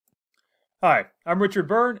Hi, I'm Richard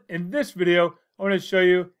Byrne. In this video, I want to show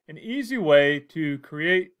you an easy way to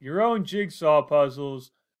create your own jigsaw puzzles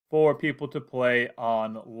for people to play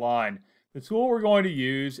online. The tool we're going to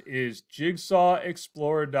use is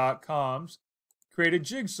jigsawexplorer.com's Create a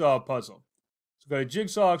Jigsaw Puzzle. So go to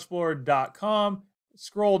jigsawexplorer.com,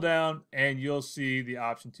 scroll down, and you'll see the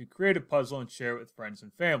option to create a puzzle and share it with friends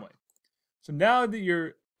and family. So now that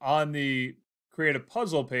you're on the Create a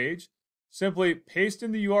Puzzle page, simply paste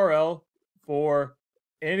in the URL for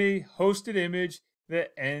any hosted image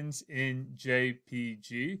that ends in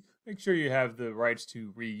JPG. Make sure you have the rights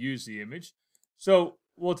to reuse the image. So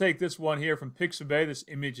we'll take this one here from Pixabay. This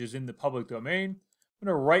image is in the public domain. I'm going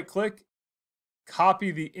to right-click, copy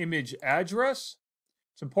the image address.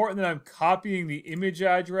 It's important that I'm copying the image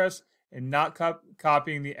address and not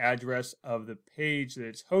copying the address of the page that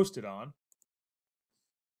it's hosted on.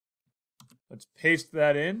 Let's paste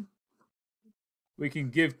that in. We can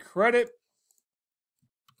give credit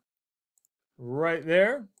right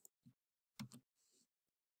there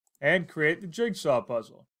and create the jigsaw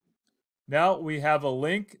puzzle. Now we have a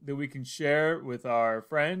link that we can share with our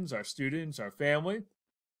friends, our students, our family.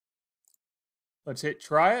 Let's hit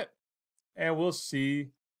try it and we'll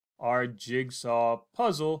see our jigsaw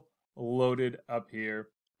puzzle loaded up here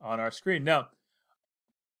on our screen. Now,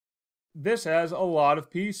 this has a lot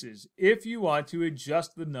of pieces. If you want to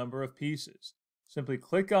adjust the number of pieces, simply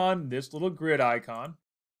click on this little grid icon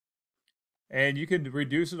and you can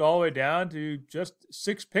reduce it all the way down to just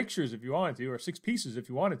 6 pictures if you wanted to, or 6 pieces if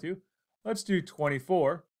you wanted to. Let's do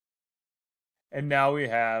 24. And now we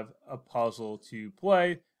have a puzzle to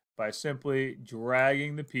play by simply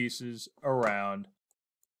dragging the pieces around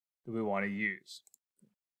that we want to use.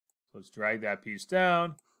 So let's drag that piece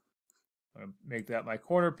down. I'm going to make that my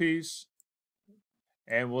corner piece.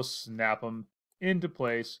 And we'll snap them into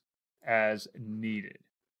place as needed.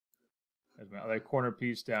 There's my other corner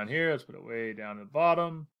piece down here. Let's put it way down at the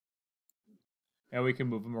bottom. And we can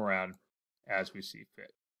move them around as we see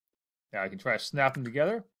fit. Now I can try to snap them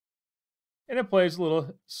together. And it plays a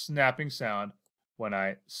little snapping sound when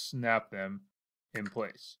I snap them in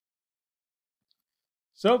place.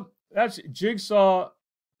 So that's Jigsaw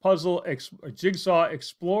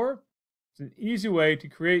Explorer. It's an easy way to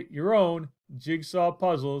create your own jigsaw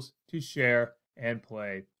puzzles to share and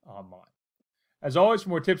play online. As always, for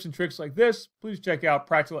more tips and tricks like this, please check out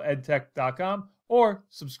practicaledtech.com or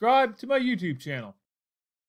subscribe to my YouTube channel.